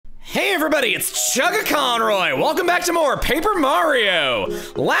Hey everybody, it's Chugga Conroy. Welcome back to more Paper Mario.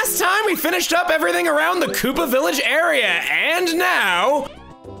 Last time we finished up everything around the Koopa Village area, and now,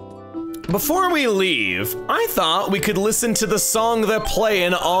 before we leave, I thought we could listen to the song they're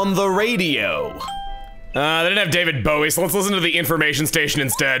playing on the radio. They didn't have David Bowie, so let's listen to the information station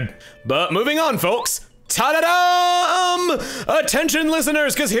instead. But moving on, folks. Ta-da-dum! Attention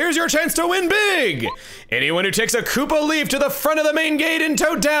listeners, cause here's your chance to win big! Anyone who takes a Koopa Leaf to the front of the main gate in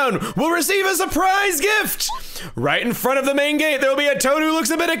Toad Town will receive a surprise gift! Right in front of the main gate, there'll be a Toad who looks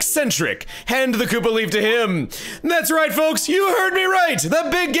a bit eccentric. Hand the Koopa Leaf to him. That's right, folks, you heard me right! The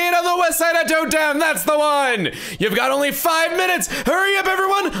big gate on the west side of Toad Town, that's the one! You've got only 5 minutes! Hurry up,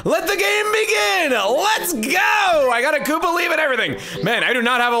 everyone! Let the game begin! Let's go! I got a Koopa Leaf and everything! Man, I do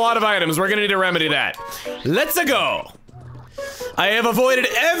not have a lot of items, we're gonna need to remedy that. Let's go! I have avoided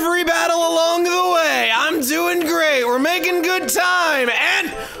every battle along the way. I'm doing great. We're making good time. And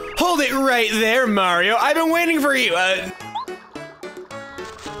hold it right there, Mario. I've been waiting for you. I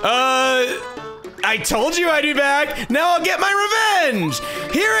told you I'd be back. Now I'll get my revenge.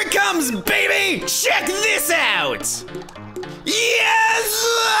 Here it comes, baby. Check this out. Yes!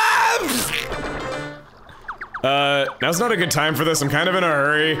 Now's not a good time for this. I'm kind of in a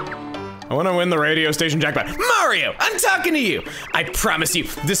hurry. I want to win the radio station jackpot. Mario, I'm talking to you. I promise you,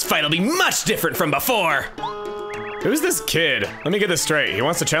 this fight will be much different from before. Who's this kid? Let me get this straight. He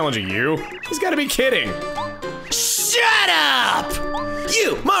wants to challenge you? He's got to be kidding. Shut up!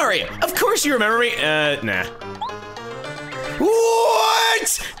 You, Mario, of course you remember me. Nah.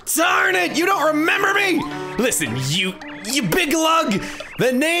 What? Darn it, you don't remember me? Listen, you big lug.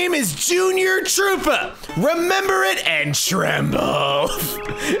 The name is Junior Troopa. Remember it and tremble.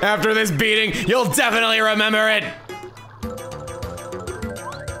 After this beating, you'll definitely remember it.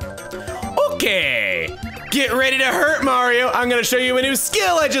 Okay, get ready to hurt, Mario. I'm gonna show you a new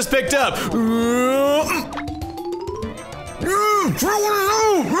skill I just picked up.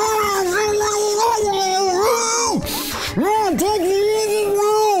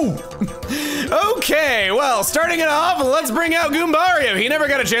 Okay, well, starting it off, let's bring out Goombario. He never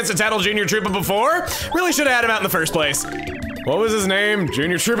got a chance to tattle Junior Troopa before. Really should have had him out in the first place. What was his name?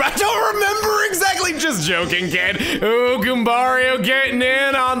 Junior Troopa? I don't remember exactly. Just joking, kid. Ooh, Goombario getting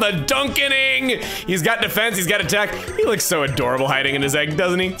in on the dunkening. He's got defense, he's got attack. He looks so adorable hiding in his egg,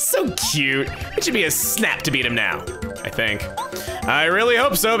 doesn't he? So cute. It should be a snap to beat him now, I think. I really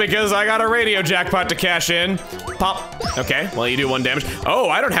hope so, because I got a radio jackpot to cash in. Pop. Okay, well, you do 1 damage. Oh,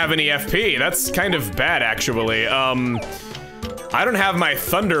 I don't have any FP. That's kind of bad, actually. I don't have my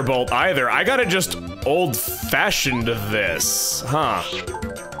Thunderbolt either. I gotta just old-fashioned this, huh?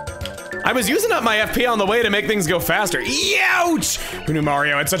 I was using up my FP on the way to make things go faster. Ouch! Who knew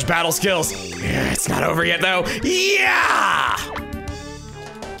Mario had such battle skills? Yeah, it's not over yet, though. Yeah!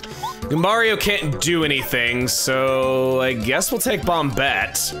 Mario can't do anything, so I guess we'll take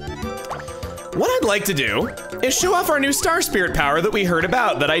Bombette. What I'd like to do is show off our new Star Spirit power that we heard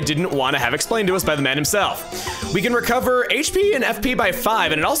about that I didn't want to have explained to us by the man himself. We can recover HP and FP by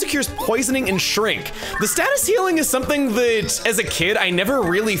 5, and it also cures poisoning and shrink. The status healing is something that, as a kid, I never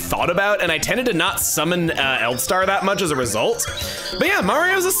really thought about, and I tended to not summon Eldstar that much as a result. But yeah,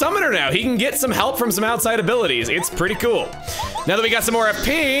 Mario's a summoner now. He can get some help from some outside abilities. It's pretty cool. Now that we got some more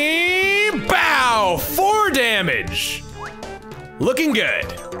FP, bow! 4 damage. Looking good.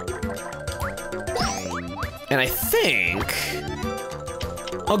 And I think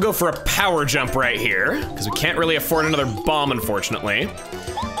I'll go for a power jump right here, because we can't really afford another bomb, unfortunately.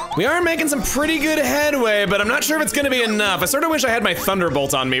 We are making some pretty good headway, but I'm not sure if it's gonna be enough. I sort of wish I had my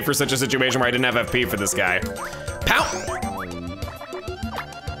Thunderbolt on me for such a situation where I didn't have FP for this guy. Pow!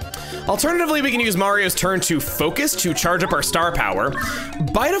 Alternatively, we can use Mario's turn to focus to charge up our star power.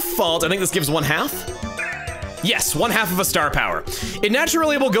 By default, I think this gives 1/2. Yes, 1/2 of a star power. It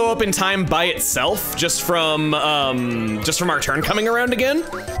naturally will go up in time by itself, just from our turn coming around again.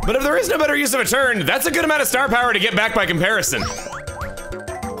 But if there is no better use of a turn, that's a good amount of star power to get back by comparison.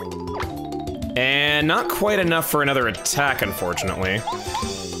 And not quite enough for another attack, unfortunately.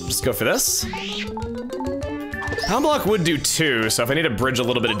 Just go for this. Pound Block would do 2, so if I need to bridge a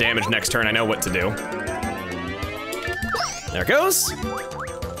little bit of damage next turn, I know what to do. There it goes.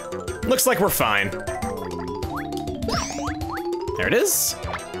 Looks like we're fine. There it is.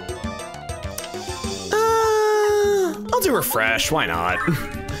 I'll do refresh, why not?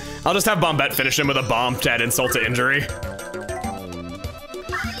 I'll just have Bombette finish him with a bomb to add insult to injury.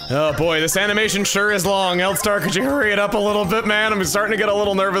 Oh boy, this animation sure is long. Eldstar, could you hurry it up a little bit, man? I'm starting to get a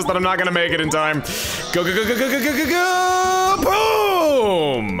little nervous that I'm not gonna make it in time. Go, go, go, go, go, go, go, go, go!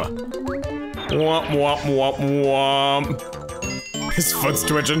 Boom! Womp, womp, womp, womp. His foot's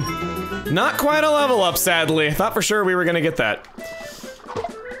twitching. Not quite a level up, sadly. I thought for sure we were gonna get that.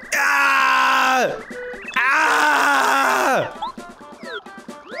 Ah! Ah!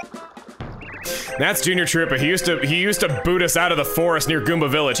 That's Junior Troopa. He used to boot us out of the forest near Goomba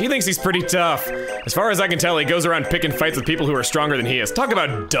Village. He thinks he's pretty tough. As far as I can tell, he goes around picking fights with people who are stronger than he is. Talk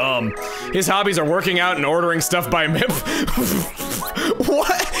about dumb. His hobbies are working out and ordering stuff by MIP.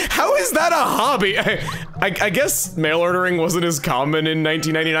 What? How is that a hobby? I guess mail ordering wasn't as common in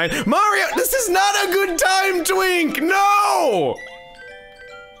 1999. Mario, this is not a good time, Twink! No!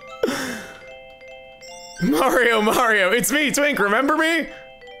 Mario, it's me, Twink, remember me?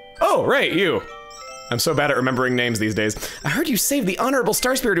 Oh, right, you. I'm so bad at remembering names these days. I heard you saved the Honorable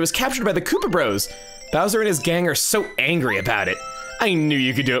Star Spirit who was captured by the Koopa Bros. Bowser and his gang are so angry about it. I knew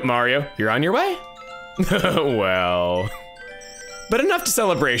you could do it, Mario. You're on your way? Well. But enough to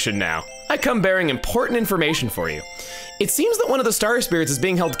celebration now. I come bearing important information for you. It seems that one of the Star Spirits is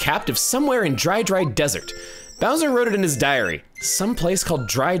being held captive somewhere in Dry Dry Desert. Bowser wrote it in his diary, some place called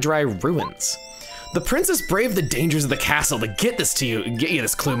Dry Dry Ruins. The princess braved the dangers of the castle to get you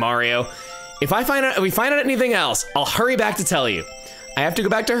this clue, Mario. If we find out anything else, I'll hurry back to tell you. I have to go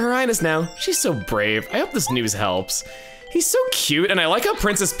back to Her Highness now. She's so brave. I hope this news helps. He's so cute, and I like how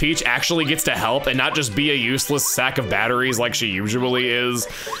Princess Peach actually gets to help and not just be a useless sack of batteries like she usually is.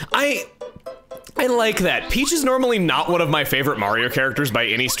 I like that. Peach is normally not one of my favorite Mario characters by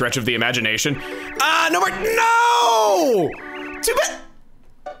any stretch of the imagination. No! Too bad.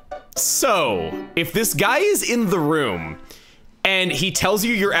 So, if this guy is in the room and he tells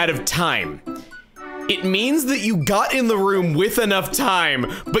you you're out of time, it means that you got in the room with enough time,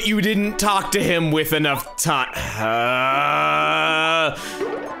 but you didn't talk to him with enough time.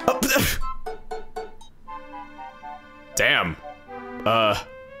 Damn. I'm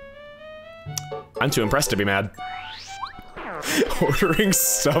too impressed to be mad. Ordering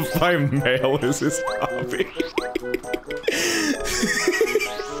stuff by mail is his hobby.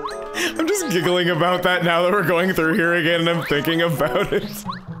 I'm just giggling about that now that we're going through here again and I'm thinking about it.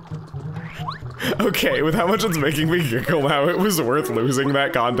 Okay, with how much it's making me giggle now, it was worth losing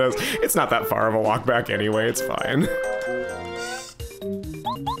that contest. It's not that far of a walk back anyway, it's fine.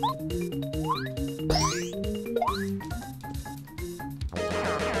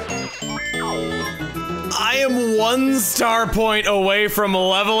 I am 1 star point away from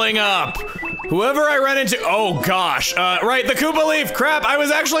leveling up. Whoever I run into, oh gosh, right, the Koopa Leaf, crap, I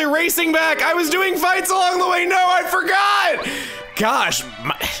was actually racing back. I was doing fights along the way, no, I forgot. Gosh,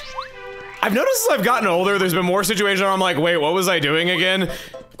 I've noticed as I've gotten older, there's been more situations where I'm like, wait, what was I doing again?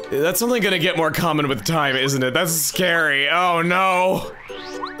 That's only gonna get more common with time, isn't it? That's scary, oh no.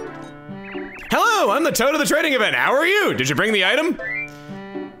 Hello, I'm the Toad of the trading event, how are you? Did you bring the item?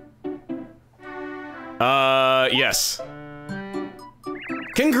 Yes.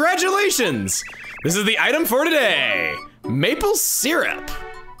 Congratulations! This is the item for today. Maple syrup.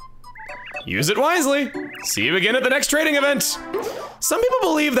 Use it wisely. See you again at the next trading event. Some people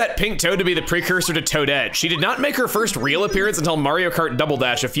believe that Pink Toad to be the precursor to Toadette. She did not make her first real appearance until Mario Kart Double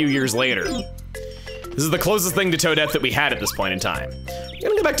Dash a few years later. This is the closest thing to Toadette that we had at this point in time. I'm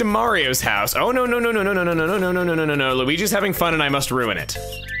gonna go back to Mario's house. Oh no, no, no, no, no, no, no, no, no, no, no, no, no, no. Luigi's having fun and I must ruin it.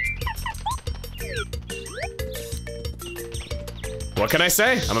 What can I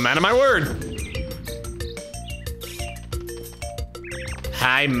say? I'm a man of my word.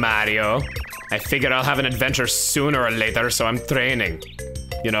 Hi, Mario. I figure I'll have an adventure sooner or later, so I'm training.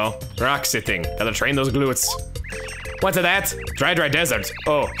 You know, rock sitting. Gotta train those glutes. What's that? Dry Dry Desert.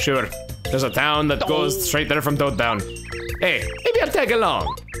 Oh, sure. There's a town that goes straight there from Toad Town. Hey, maybe I'll tag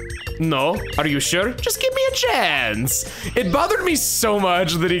along. No? Are you sure? Just give me a chance. It bothered me so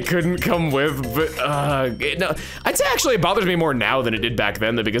much that he couldn't come with, but no. I'd say actually it bothers me more now than it did back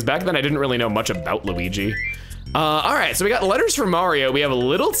then, because back then I didn't really know much about Luigi. All right, so we got letters from Mario. We have a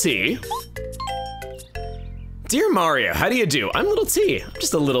Little T. Dear Mario, how do you do? I'm Little T. I'm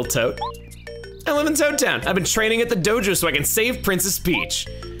just a little toad. I live in Toad Town. I've been training at the dojo so I can save Princess Peach.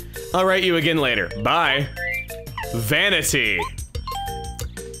 I'll write you again later. Bye. Vanity.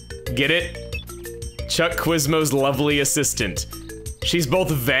 Get it? Chuck Quizmo's lovely assistant. She's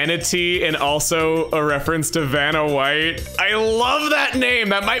both vanity and also a reference to Vanna White. I love that name.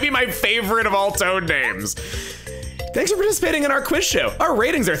 That might be my favorite of all Toad names. Thanks for participating in our quiz show. Our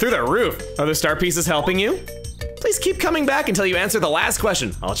ratings are through the roof. Are the star pieces helping you? Please keep coming back until you answer the last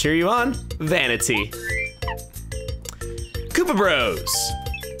question. I'll cheer you on. Vanity. Koopa Bros.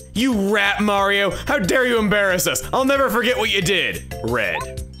 You rat, Mario. How dare you embarrass us? I'll never forget what you did. Red.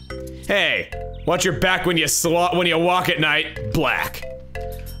 Hey, watch your back when you walk at night. Black.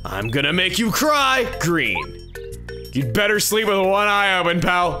 I'm gonna make you cry. Green. You'd better sleep with one eye open,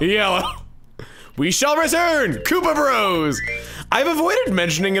 pal. Yellow. We shall return, Koopa Bros. I've avoided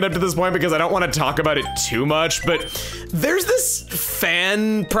mentioning it up to this point because I don't want to talk about it too much, but there's this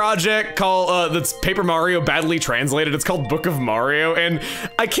fan project called, that's Paper Mario badly translated. It's called Book of Mario, and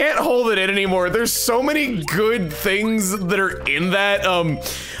I can't hold it in anymore. There's so many good things that are in that,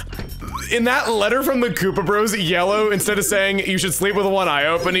 in that letter from the Koopa Bros, Yellow, instead of saying you should sleep with one eye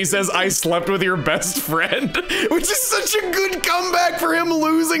open, he says, I slept with your best friend, which is such a good comeback for him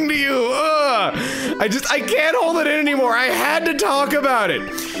losing to you. I can't hold it in anymore. I had to talk about it.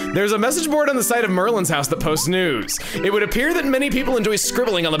 There's a message board on the site of Merlin's house that posts news. It would appear that many people enjoy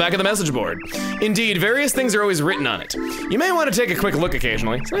scribbling on the back of the message board. Indeed, various things are always written on it. You may want to take a quick look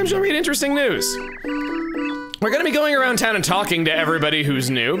occasionally. Sometimes you'll read interesting news. We're gonna be going around town and talking to everybody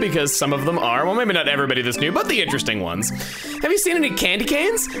who's new, because some of them are, well, maybe not everybody that's new, but the interesting ones. Have you seen any candy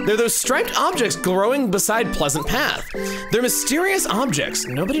canes? They're those striped objects growing beside Pleasant Path. They're mysterious objects.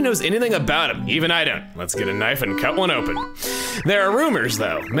 Nobody knows anything about them, even I don't. Let's get a knife and cut one open. There are rumors,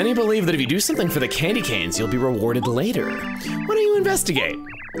 though. Many believe that if you do something for the candy canes, you'll be rewarded later. Why don't you investigate?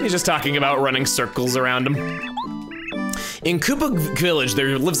 He's just talking about running circles around him. In Koopa Village,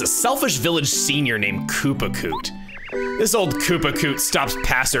 there lives a selfish village senior named Koopa Koot. This old Koopa Koot stops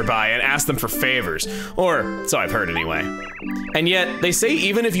passerby and asks them for favors, or so I've heard anyway. And yet, they say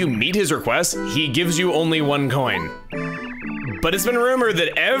even if you meet his request, he gives you only one coin. But it's been rumored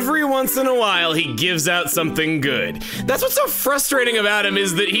that every once in a while he gives out something good. That's what's so frustrating about him,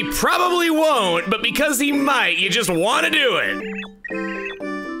 is that he probably won't, but because he might, you just want to do it.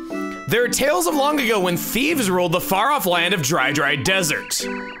 There are tales of long ago when thieves ruled the far-off land of Dry Dry Desert.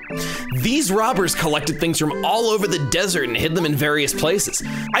 These robbers collected things from all over the desert and hid them in various places.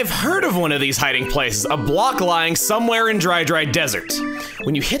 I've heard of one of these hiding places, a block lying somewhere in Dry Dry Desert.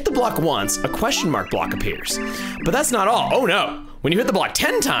 When you hit the block once, a question mark block appears. But that's not all. Oh no. When you hit the block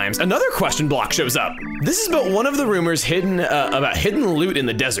 10 times, another question block shows up. This is about one of the rumors about hidden loot in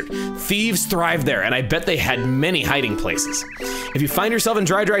the desert. Thieves thrive there, and I bet they had many hiding places. If you find yourself in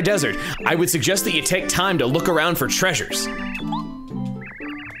Dry Dry Desert, I would suggest that you take time to look around for treasures.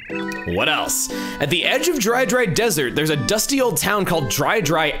 What else? At the edge of Dry Dry Desert, there's a dusty old town called Dry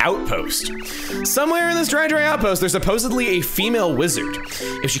Dry Outpost. Somewhere in this Dry Dry Outpost, there's supposedly a female wizard.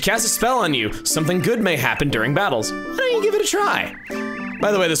 If she casts a spell on you, something good may happen during battles. Why don't you give it a try?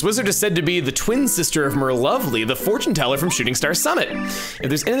 By the way, this wizard is said to be the twin sister of Merlovely, the fortune teller from Shooting Star Summit. If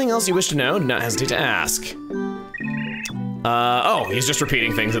there's anything else you wish to know, do not hesitate to ask. Oh, he's just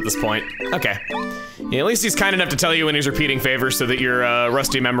repeating things at this point. Okay. Yeah, at least he's kind enough to tell you when he's repeating favors so that your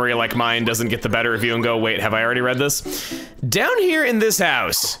rusty memory like mine doesn't get the better of you and go, wait, have I already read this? Down here in this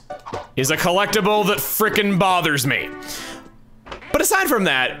house is a collectible that frickin' bothers me. But aside from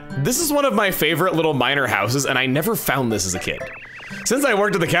that, this is one of my favorite little minor houses, and I never found this as a kid. Since I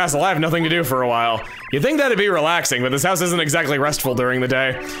worked at the castle, I have nothing to do for a while. You'd think that'd be relaxing, but this house isn't exactly restful during the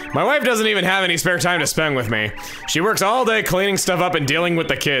day. My wife doesn't even have any spare time to spend with me. She works all day cleaning stuff up and dealing with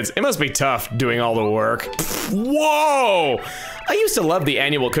the kids. It must be tough doing all the work. Whoa! I used to love the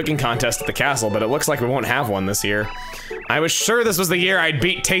annual cooking contest at the castle, but it looks like we won't have one this year. I was sure this was the year I'd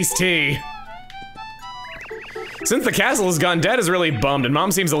beat Tasty. Since the castle has gone, Dad is really bummed and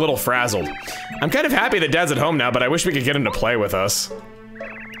Mom seems a little frazzled. I'm kind of happy that Dad's at home now, but I wish we could get him to play with us.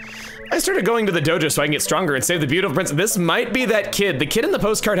 I started going to the dojo so I can get stronger and save the beautiful prince. This might be that kid. The kid in the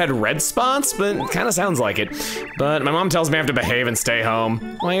postcard had red spots, but it kind of sounds like it. But my mom tells me I have to behave and stay home.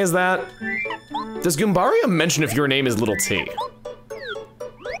 Why is that? Does Goombario mention if your name is Little T?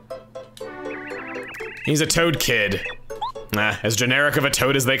 He's a toad kid. As generic of a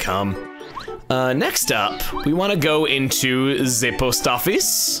toad as they come. Next up, we want to go into the post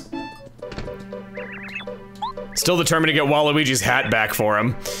office. Still determined to get Waluigi's hat back for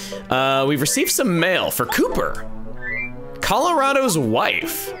him. We've received some mail for Cooper, Colorado's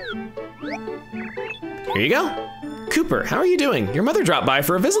wife. Here you go. Cooper, how are you doing? Your mother dropped by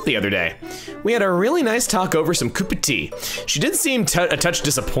for a visit the other day. We had a really nice talk over some Koopa tea. She did seem a touch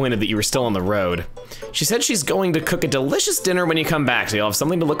disappointed that you were still on the road. She said she's going to cook a delicious dinner when you come back, so you'll have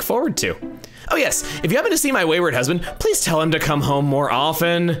something to look forward to. Oh yes, if you happen to see my wayward husband, please tell him to come home more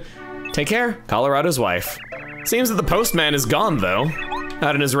often. Take care, Colorado's wife. Seems that the postman is gone though.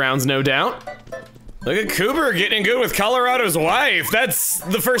 Out on his rounds, no doubt. Look at Cooper getting good with Colorado's wife. That's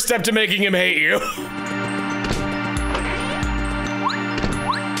the first step to making him hate you.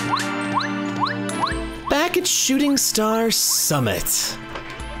 Back at Shooting Star Summit.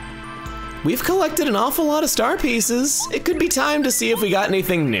 We've collected an awful lot of star pieces. It could be time to see if we got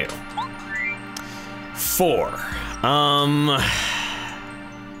anything new. 4.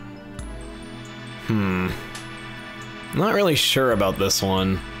 I'm not really sure about this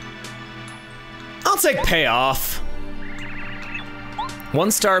one. I'll take payoff.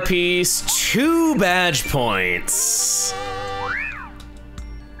 1 star piece, 2 badge points.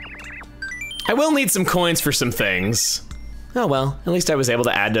 I will need some coins for some things. Oh well, at least I was able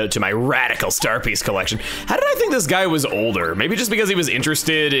to add to my radical star piece collection. How did I think this guy was older? Maybe just because he was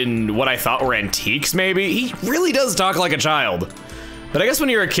interested in what I thought were antiques, maybe? He really does talk like a child. But I guess when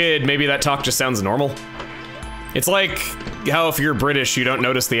you're a kid, maybe that talk just sounds normal. It's like how if you're British, you don't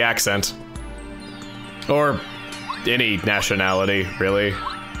notice the accent. Or any nationality, really.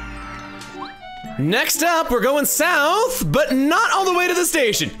 Next up, we're going south, but not all the way to the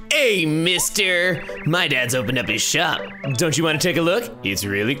station. Hey, mister, my dad's opened up his shop. Don't you want to take a look? It's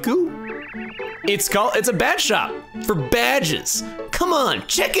really cool. It's a badge shop for badges. Come on,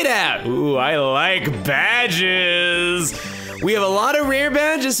 check it out. Ooh, I like badges. We have a lot of rare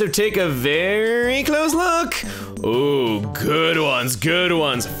badges, so take a very close look. Ooh, good ones, good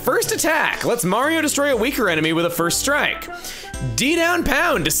ones. First attack, lets Mario destroy a weaker enemy with a first strike. D-down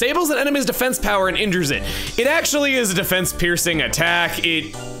pound, disables an enemy's defense power and injures it. It actually is a defense piercing attack.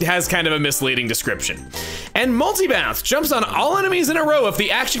 It has kind of a misleading description. And multi-bounce, jumps on all enemies in a row if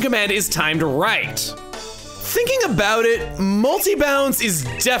the action command is timed right. Thinking about it, multi-bounce is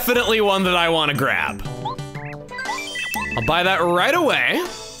definitely one that I want to grab. I'll buy that right away.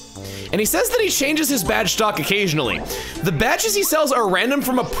 And he says that he changes his badge stock occasionally. The badges he sells are random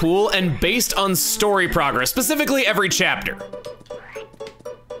from a pool and based on story progress, specifically every chapter.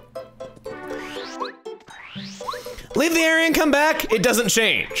 Leave the area and come back, it doesn't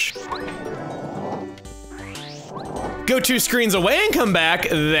change. Go 2 screens away and come back,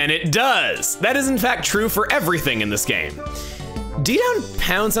 then it does. That is in fact true for everything in this game. D-down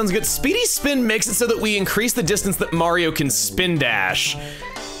pound sounds good. Speedy spin makes it so that we increase the distance that Mario can spin dash.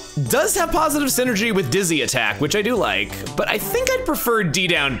 Does have positive synergy with Dizzy Attack, which I do like, but I think I'd prefer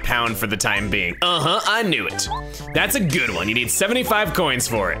D-down pound for the time being. I knew it. That's a good one. You need 75 coins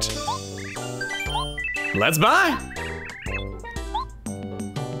for it. Let's buy.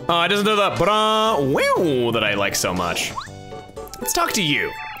 Oh, it doesn't do the wow that I like so much. Let's talk to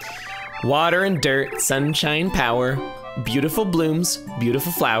you. Water and dirt, sunshine, power, beautiful blooms,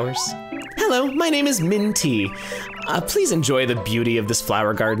 beautiful flowers. Hello, my name is Minty. Please enjoy the beauty of this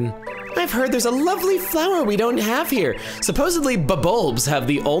flower garden. I've heard there's a lovely flower we don't have here. Supposedly, bulbs have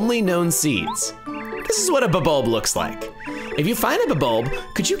the only known seeds. This is what a bulb looks like. If you find a bulb,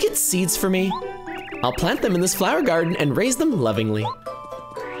 could you get seeds for me? I'll plant them in this flower garden and raise them lovingly.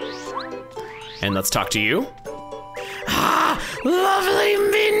 And let's talk to you. Ah, lovely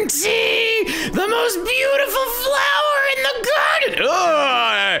Minty! The most beautiful flower in the garden!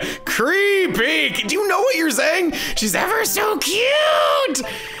 Ugh, creepy! Do you know what you're saying? She's ever so cute!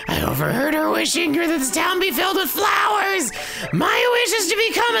 I overheard her wishing that this town be filled with flowers. My wish is to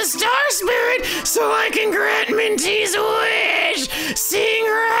become a star spirit so I can grant Minty's wish. Seeing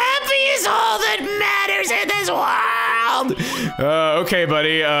her happy is all that matters in this world. Okay,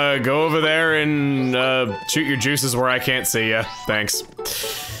 buddy, go over there and shoot your juices where I can't see ya. Thanks.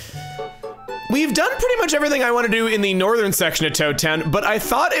 We've done pretty much everything I want to do in the northern section of Toad Town, but I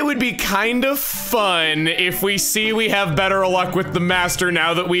thought it would be kind of fun if we see we have better luck with the master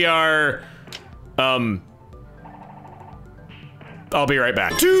now that we are, I'll be right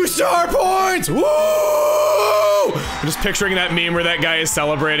back. 2 star points! Woo! I'm just picturing that meme where that guy is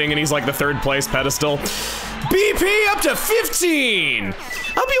celebrating and he's like the 3rd place pedestal. BP up to 15!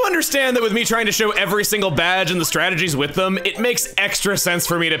 I hope you understand that with me trying to show every single badge and the strategies with them, it makes extra sense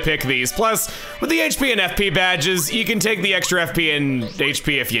for me to pick these. Plus, with the HP and FP badges, you can take the extra FP and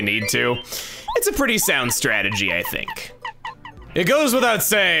HP if you need to. It's a pretty sound strategy, I think. It goes without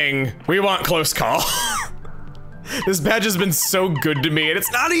saying, we want close call. This badge has been so good to me, and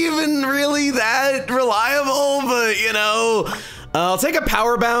it's not even really that reliable, but you know. I'll take a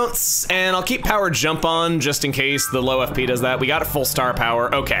power bounce, and I'll keep power jump on just in case the low FP does that. We got a full star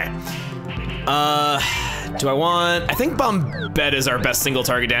power, okay. Do I want, I think Bombette is our best single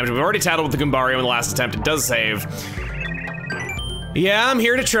target damage. We've already tattled with the Goombario in the last attempt, it does save. Yeah, I'm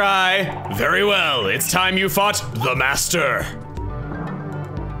here to try. Very well, it's time you fought the Master.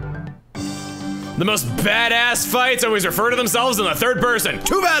 The most badass fights always refer to themselves in the 3rd person.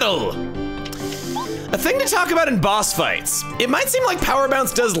 To battle! A thing to talk about in boss fights. It might seem like Power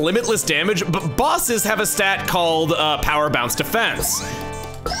Bounce does limitless damage, but bosses have a stat called Power Bounce Defense.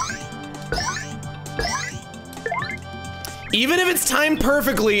 Even if it's timed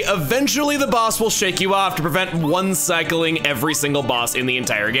perfectly, eventually the boss will shake you off to prevent one cycling every single boss in the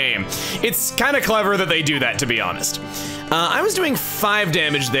entire game. It's kind of clever that they do that, to be honest. I was doing 5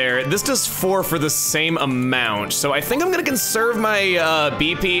 damage there. This does 4 for the same amount, so I think I'm gonna conserve my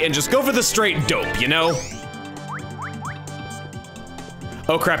BP and just go for the straight dope, you know?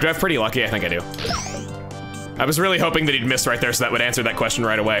 Oh crap, do I have pretty lucky? I think I do. I was really hoping that he'd miss right there, so that would answer that question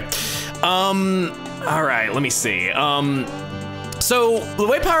right away. All right, let me see. So the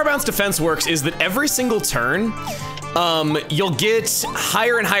way Power Bounce defense works is that every single turn, you'll get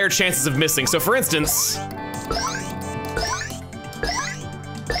higher and higher chances of missing. So for instance,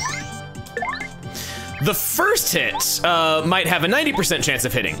 the first hit might have a 90% chance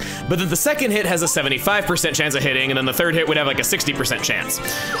of hitting, but then the second hit has a 75% chance of hitting, and then the third hit would have like a 60% chance.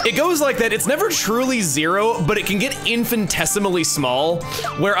 It goes like that. It's never truly 0, but it can get infinitesimally small,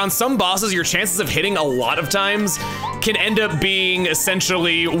 where on some bosses, your chances of hitting a lot of times can end up being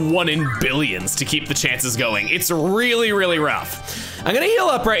essentially 1 in billions to keep the chances going. It's really, really rough. I'm gonna heal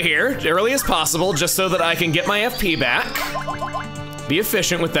up right here, early as possible, just so that I can get my FP back. Be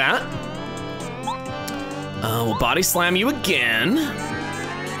efficient with that. We'll body slam you again.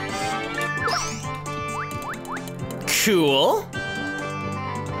 Cool.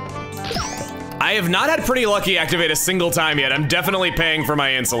 I have not had Pretty Lucky activate a single time yet. I'm definitely paying for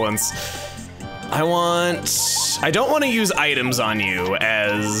my insolence. I don't want to use items on you,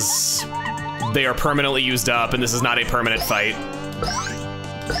 as they are permanently used up and this is not a permanent fight.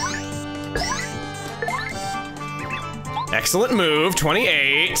 Excellent move,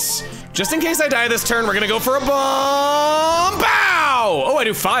 28. Just in case I die this turn, we're gonna go for a bomb. Pow! Oh, I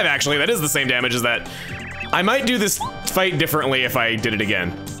do 5 actually. That is the same damage as that. I might do this fight differently if I did it again.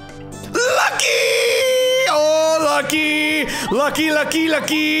 Lucky! Oh, lucky! Lucky, lucky,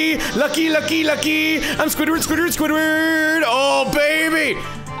 lucky! Lucky, lucky, lucky! I'm Squidward, Squidward, Squidward! Oh, baby!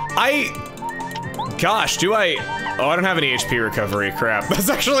 Gosh, do I? Oh, I don't have any HP recovery, crap. That's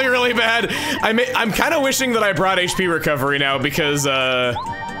actually really bad. I'm kind of wishing that I brought HP recovery now because,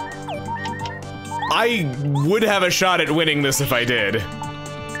 I would have a shot at winning this if I did.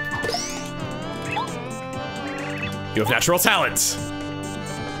 You have natural talent.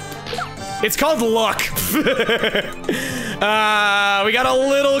 It's called luck. We got a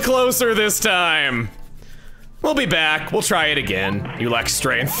little closer this time. We'll be back. We'll try it again. You lack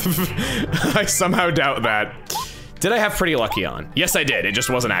strength. I somehow doubt that. Did I have Pretty Lucky on? Yes, I did. It just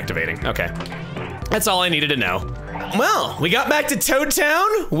wasn't activating. Okay. That's all I needed to know. Well, we got back to Toad Town.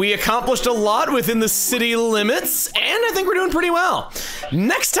 We accomplished a lot within the city limits, and I think we're doing pretty well.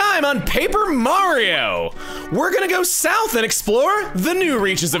 Next time on Paper Mario, we're gonna go south and explore the new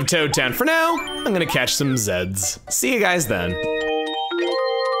reaches of Toad Town. For now, I'm gonna catch some Zeds. See you guys then.